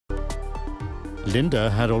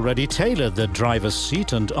Linde had already tailored the driver's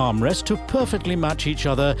seat and armrest to perfectly match each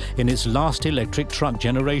other in its last electric truck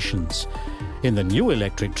generations. In the new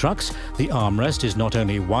electric trucks, the armrest is not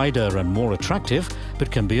only wider and more attractive,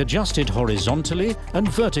 but can be adjusted horizontally and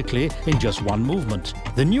vertically in just one movement.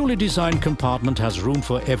 The newly designed compartment has room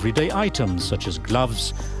for everyday items such as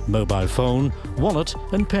gloves, mobile phone, wallet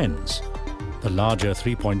and pens. The larger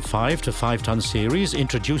 3.5 to 5-ton series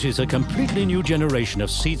introduces a completely new generation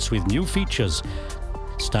of seats with new features.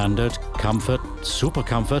 Standard, Comfort, Super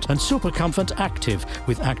Comfort and Super Comfort Active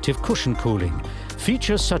with active cushion cooling.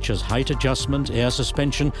 Features such as height adjustment, air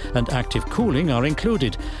suspension and active cooling are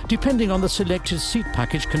included, depending on the selected seat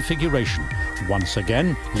package configuration. Once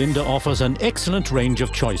again, Linde offers an excellent range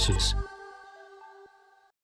of choices.